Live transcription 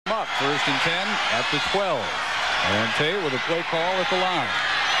them up. 1st and 10 at the 12. And Tate with a play call at the line.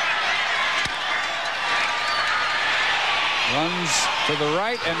 Runs to the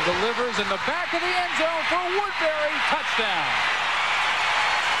right and delivers in the back of the end zone for Woodbury. Touchdown.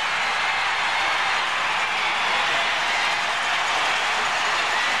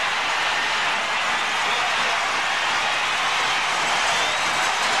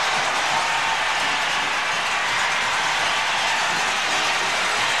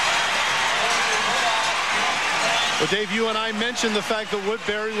 Well, Dave, you and I mentioned the fact that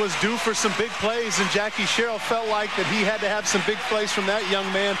Woodbury was due for some big plays, and Jackie Sherrill felt like that he had to have some big plays from that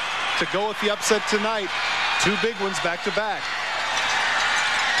young man to go with the upset tonight. 2 big ones back to back.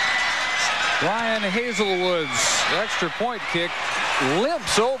 Ryan Hazelwood's extra point kick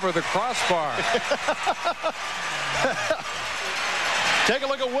limps over the crossbar. Take a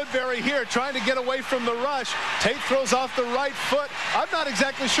look at Woodbury here, trying to get away from the rush. Tate throws off the right foot. I'm not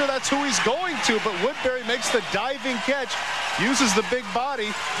exactly sure that's who he's going to, but Woodbury makes the diving catch, uses the big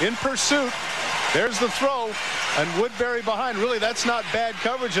body in pursuit. There's the throw, and Woodbury behind. Really, that's not bad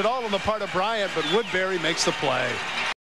coverage at all on the part of Bryant, but Woodbury makes the play.